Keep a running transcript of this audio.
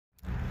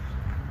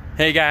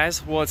Hey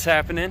guys, what's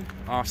happening?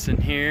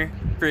 Austin here.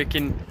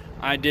 Freaking,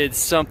 I did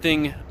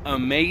something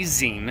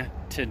amazing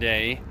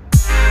today.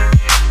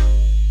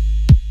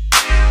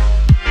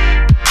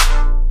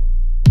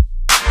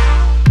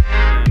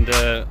 And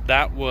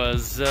that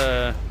was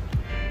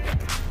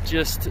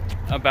just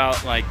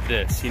about like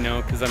this, you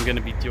know, because I'm going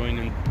to be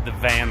joining the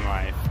van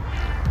life.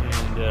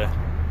 And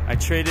I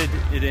traded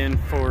it in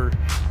for,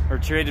 or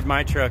traded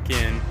my truck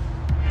in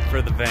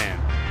for the van,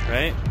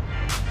 right?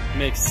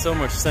 Makes so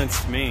much sense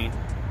to me.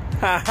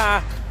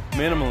 Haha,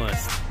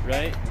 minimalist,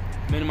 right?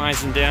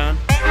 Minimizing down.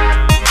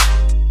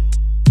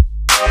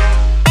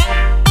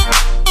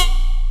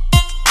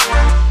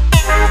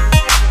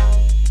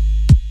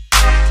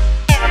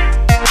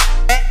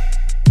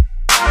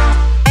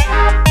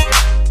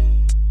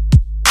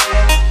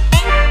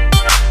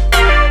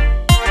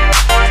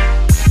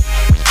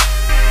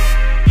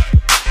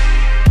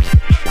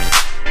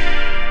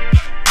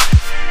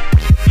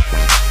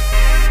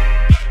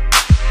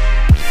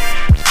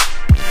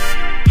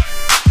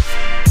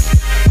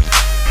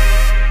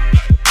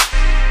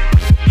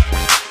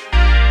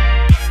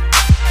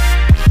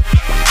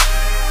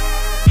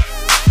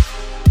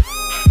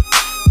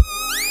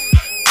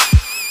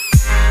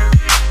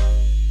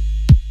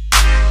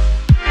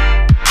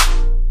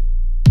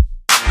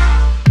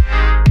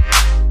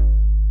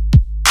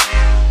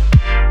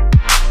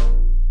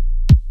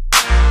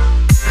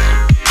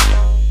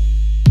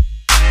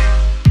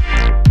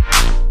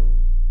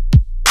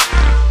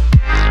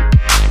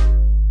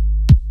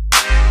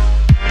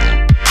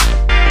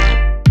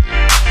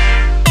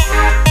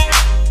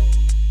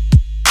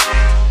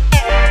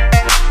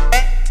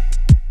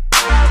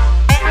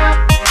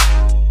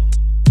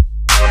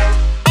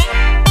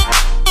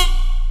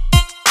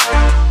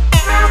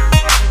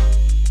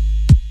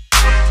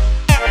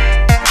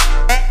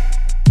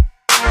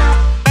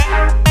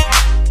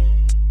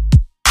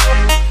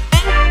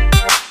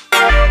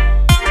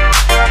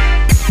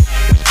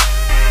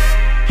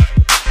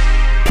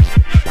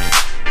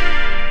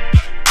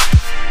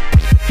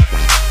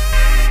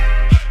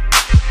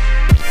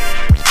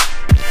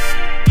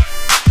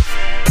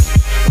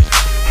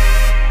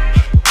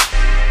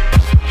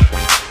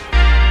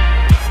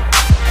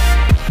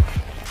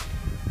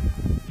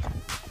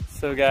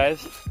 So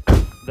guys,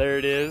 there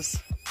it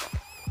is.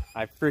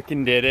 I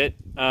freaking did it.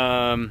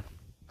 Van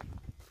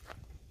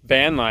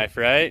life,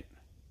 right?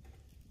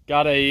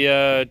 Got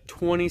a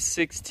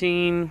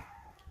 2016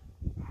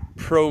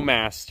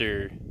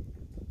 ProMaster,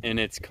 and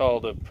it's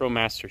called a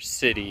ProMaster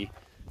City,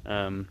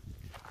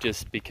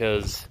 just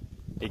because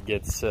it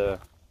gets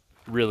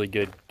really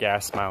good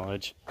gas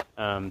mileage.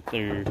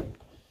 They're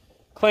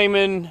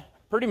claiming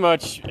pretty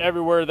much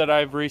everywhere that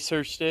I've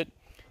researched it,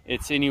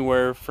 it's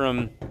anywhere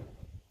from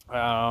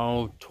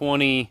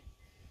 21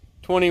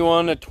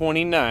 to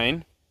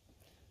 29,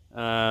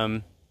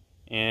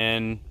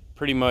 and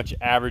pretty much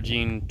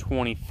averaging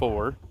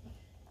 24,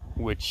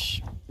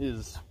 which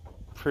is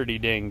pretty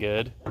dang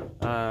good.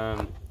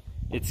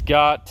 It's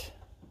got,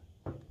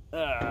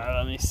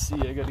 let me see,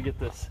 I gotta get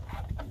this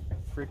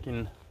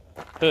freaking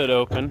hood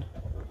open.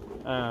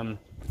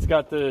 It's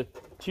got the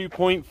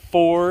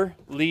 2.4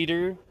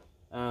 liter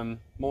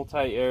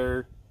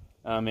multi-air.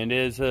 It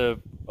is a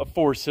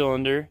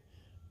 4-cylinder.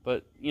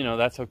 But, you know,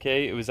 that's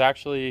okay. It was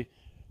actually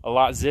a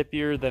lot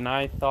zippier than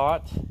I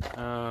thought.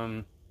 Yeah,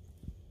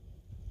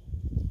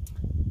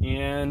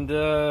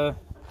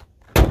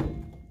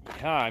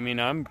 I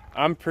mean,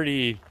 I'm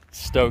pretty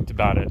stoked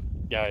about it,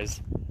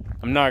 guys.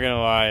 I'm not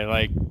gonna lie.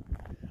 Like,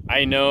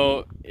 I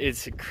know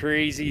it's a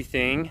crazy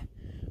thing,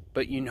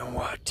 but you know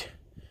what?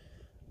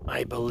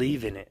 I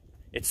believe in it.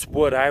 It's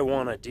what I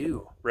want to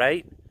do,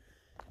 right?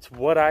 It's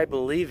what I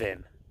believe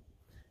in.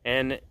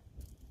 And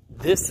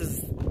this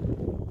is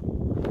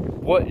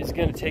what is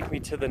going to take me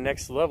to the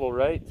next level,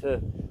 right?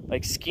 To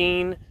like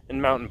skiing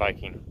and mountain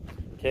biking.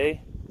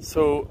 Okay,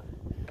 so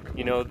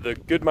you know, the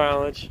good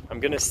mileage, I'm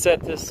going to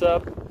set this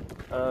up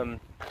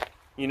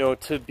you know,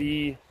 to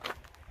be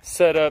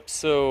set up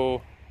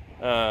so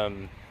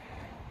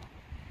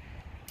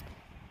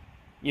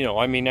you know,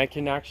 I mean, I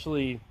can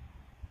actually,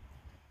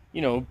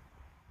 you know,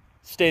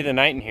 stay the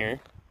night in here.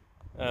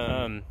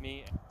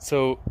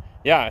 So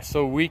yeah,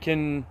 so we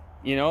can,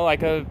 you know,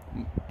 like a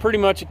pretty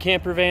much a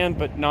camper van,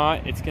 but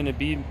not, it's going to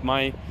be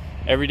my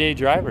everyday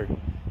driver.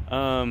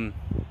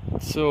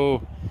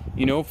 So,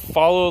 you know,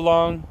 follow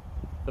along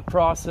the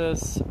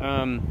process.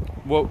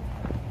 What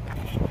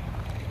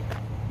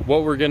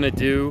we're going to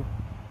do,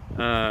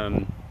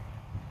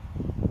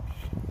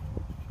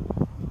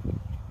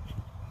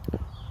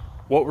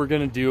 what we're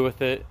going to do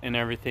with it and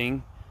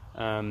everything.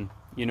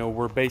 You know,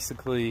 we're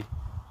basically,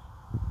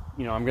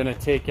 you know, I'm going to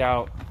take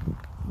out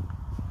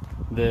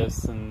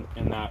this and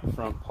that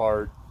front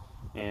part,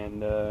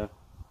 and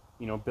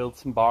you know, build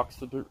some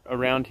boxes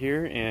around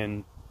here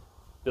and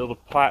build a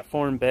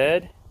platform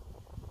bed.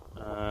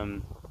 Yeah,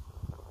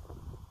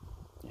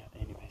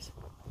 anyways,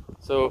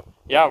 so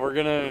yeah, we're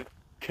gonna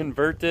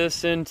convert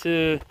this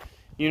into,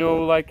 you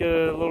know, like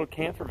a little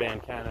camper van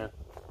kind of,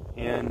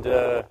 and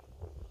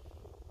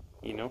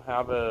you know,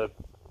 have a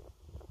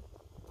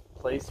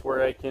place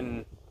where I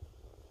can,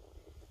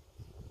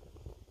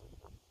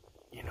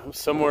 you know,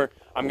 somewhere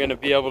I'm gonna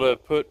be able to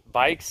put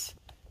bikes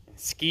and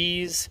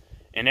skis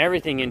and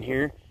everything in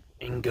here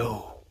and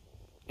go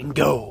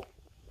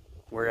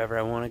wherever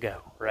I want to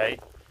go, right?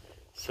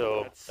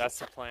 So that's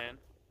the plan.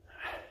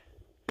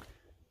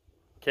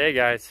 Okay,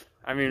 guys,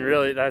 I mean,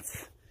 really,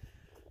 that's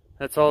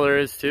all there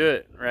is to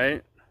it,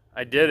 right?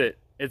 I did it.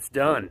 It's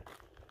done.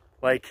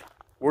 Like,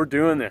 we're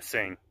doing this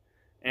thing,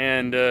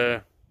 and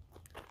we're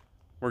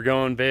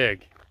going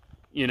big,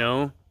 you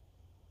know?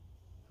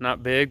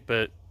 Not big,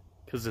 but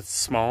because it's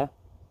smaller,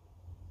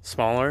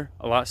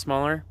 a lot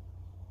smaller.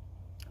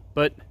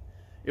 But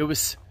it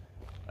was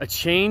a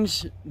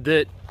change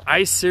that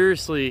I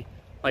seriously,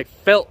 like,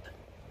 felt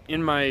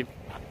in my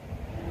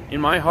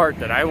heart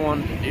that I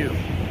wanted to do.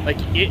 Like,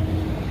 it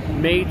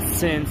made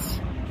sense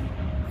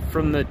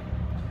from the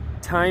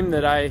time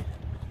that I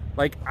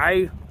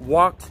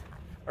walked,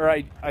 or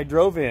I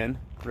drove in,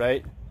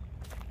 right?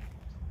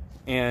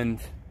 And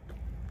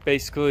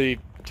basically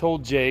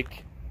told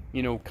Jake,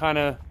 you know, kind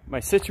of my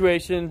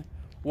situation,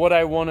 what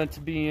I wanted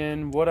to be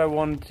in, what I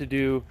wanted to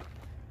do.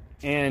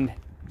 And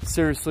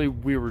seriously,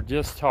 we were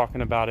just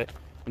talking about it.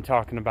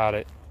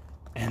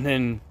 And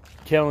then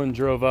Kellen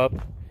drove up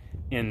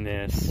in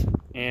this,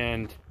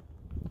 and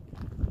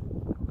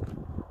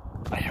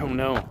I don't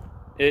know,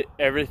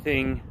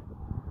 everything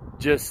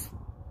just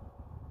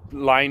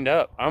lined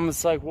up. I'm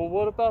just like, well,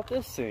 what about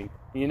this thing?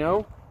 You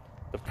know,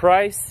 the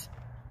price.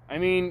 I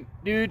mean,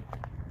 dude,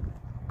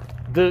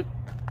 the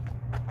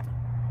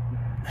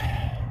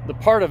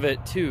part of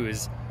it too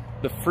is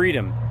the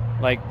freedom,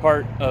 like,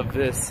 part of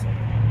this.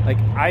 Like,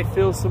 I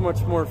feel so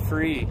much more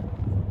free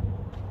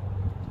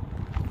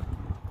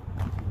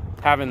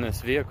having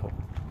this vehicle,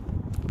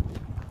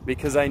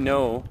 because I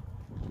know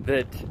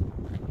that,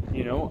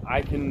 you know,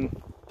 I can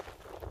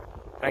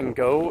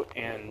go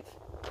and,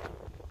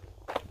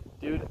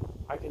 dude,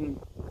 I can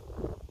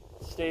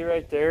stay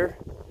right there.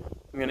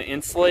 I'm gonna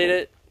insulate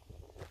it.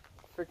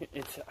 Freaking,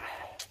 it's,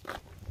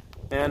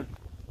 man,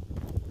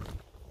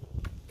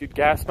 good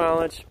gas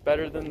mileage,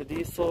 better than the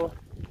diesel.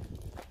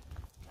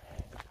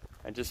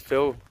 I just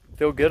feel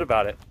good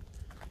about it.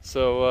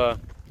 So,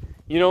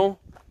 you know,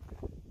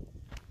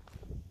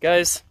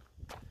 guys,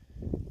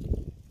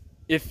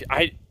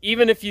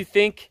 even if you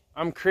think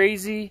I'm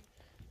crazy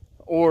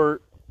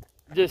or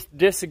just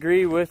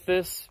disagree with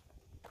this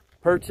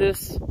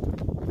purchase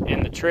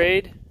and the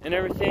trade and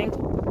everything,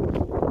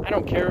 I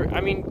don't care.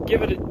 I mean,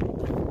 give it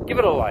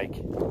a like.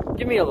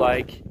 Give me a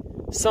like,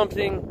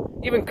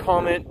 something, even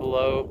comment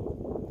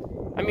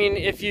below. I mean,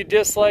 if you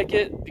dislike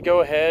it,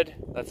 go ahead.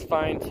 That's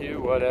fine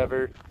too,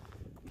 whatever.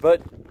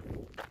 But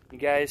you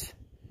guys,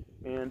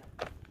 man,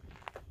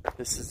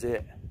 this is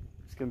it.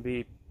 It's gonna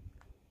be,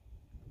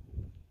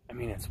 I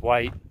mean, it's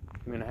white.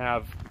 I'm gonna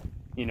have,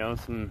 you know,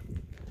 some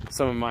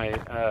of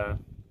my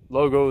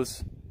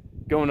logos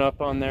going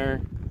up on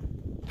there,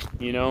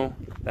 you know,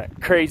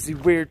 that crazy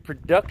weird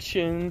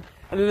production.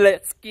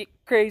 Let's get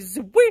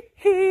crazy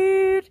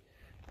weird.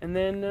 And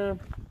then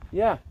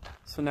yeah,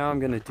 so now I'm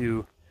gonna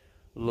do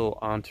a little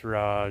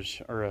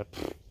entourage, or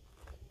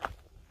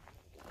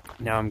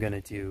now I'm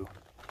gonna do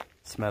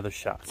some other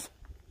shots,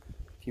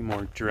 a few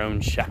more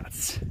drone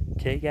shots.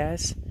 Okay,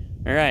 guys?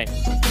 All right.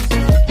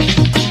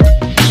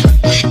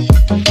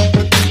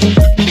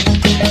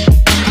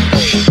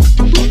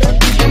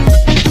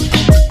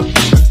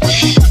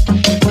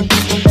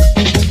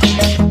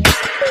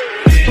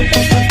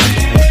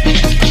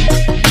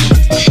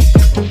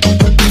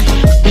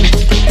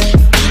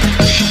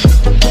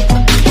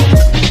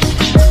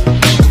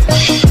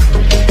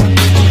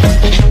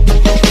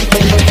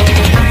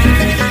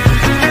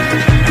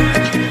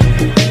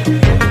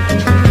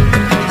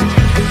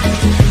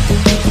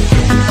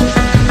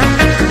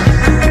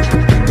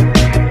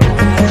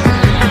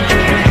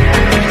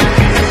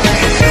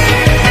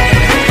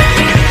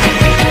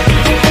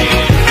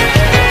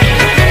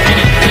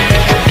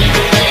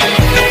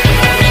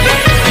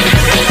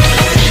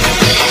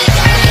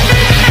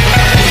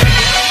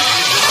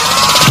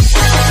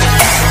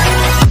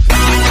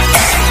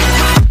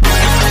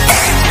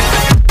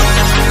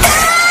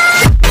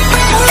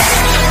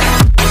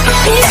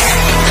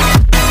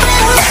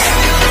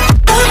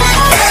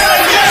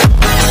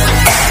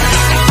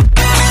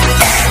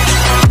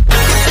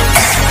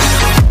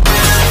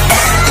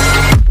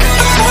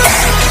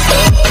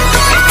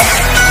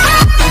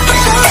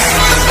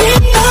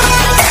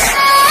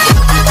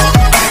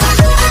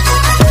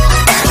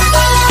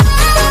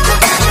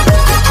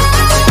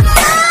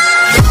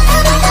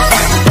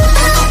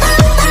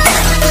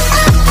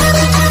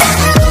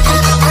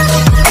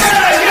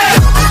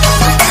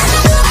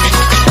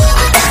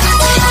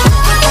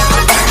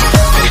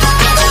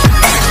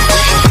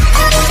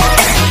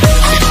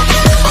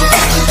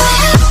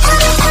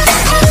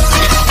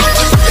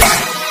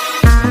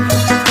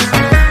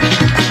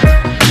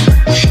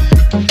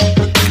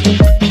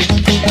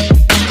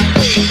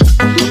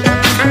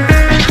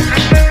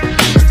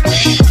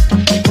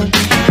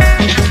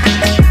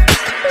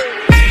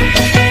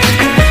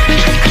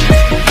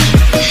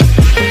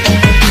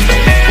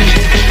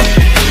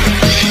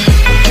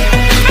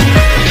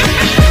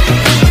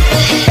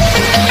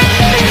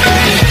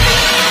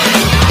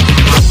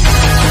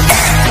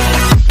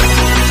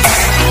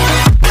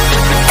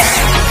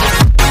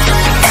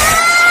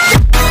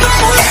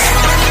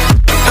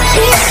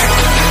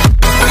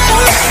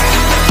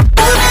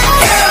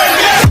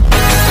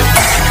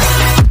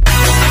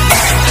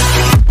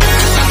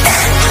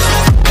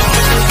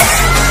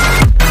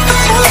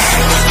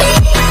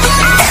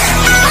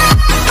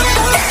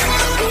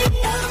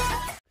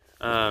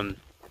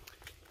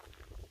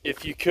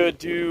 if you could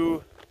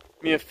do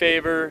me a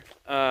favor,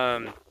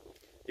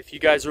 if you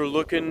guys are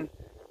looking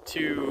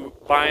to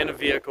buying a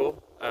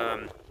vehicle,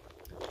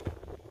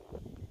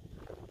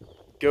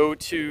 go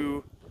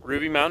to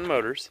Ruby Mountain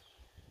Motors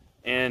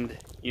and,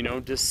 you know,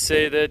 just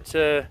say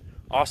that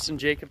Austin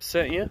Jacobs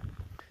sent you.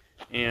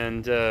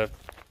 And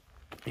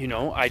you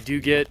know, I do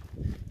get,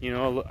 you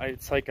know,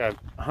 it's like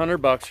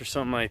 $100 or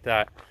something like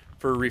that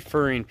for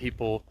referring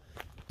people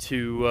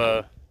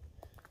to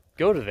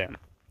go to them,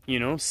 you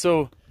know.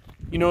 So,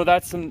 you know,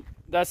 that's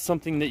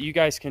something that you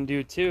guys can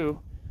do too.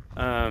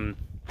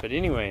 But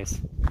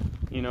anyways,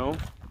 you know,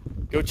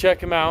 go check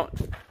them out.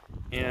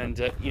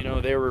 And you know,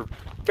 they were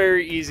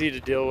very easy to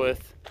deal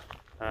with.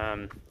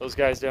 Those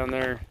guys down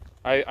there,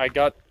 I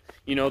got,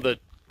 you know,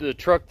 the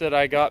truck that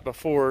I got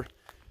before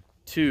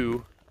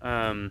too,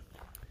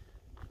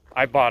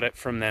 I bought it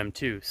from them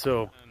too.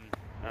 So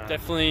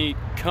definitely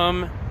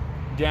come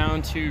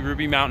down to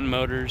Ruby Mountain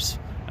Motors,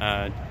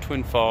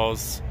 Twin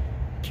Falls,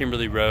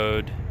 Kimberly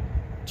Road.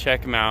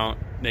 Check them out.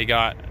 They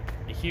got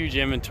a huge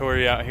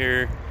inventory out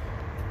here.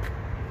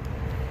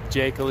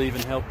 Jake will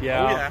even help you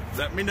out. Oh yeah,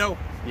 let me know.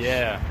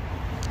 Yeah,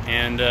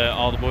 and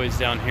all the boys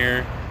down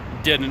here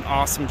did an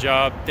awesome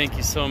job. Thank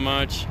you so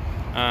much.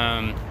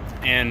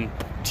 And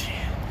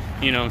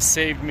you know,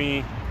 saved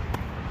me,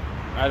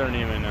 I don't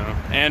even know.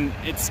 And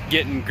it's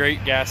getting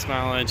great gas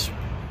mileage,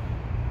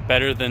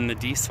 better than the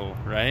diesel,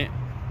 right?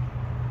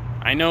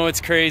 I know it's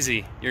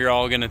crazy. You're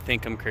all gonna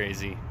think I'm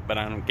crazy, but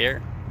I don't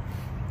care.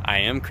 I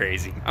am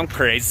crazy. I'm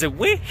crazy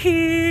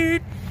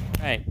weird.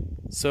 Alright,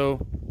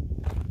 so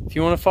if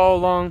you want to follow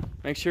along,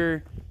 make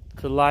sure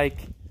to like,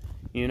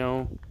 you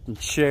know,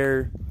 and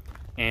share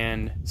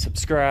and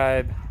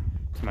subscribe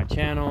to my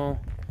channel,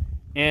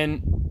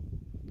 and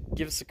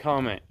give us a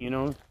comment, you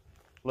know.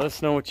 Let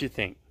us know what you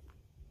think.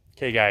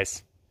 Okay,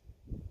 guys.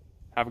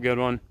 Have a good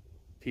one.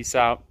 Peace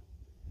out.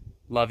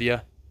 Love ya.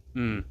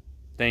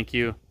 Thank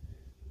you.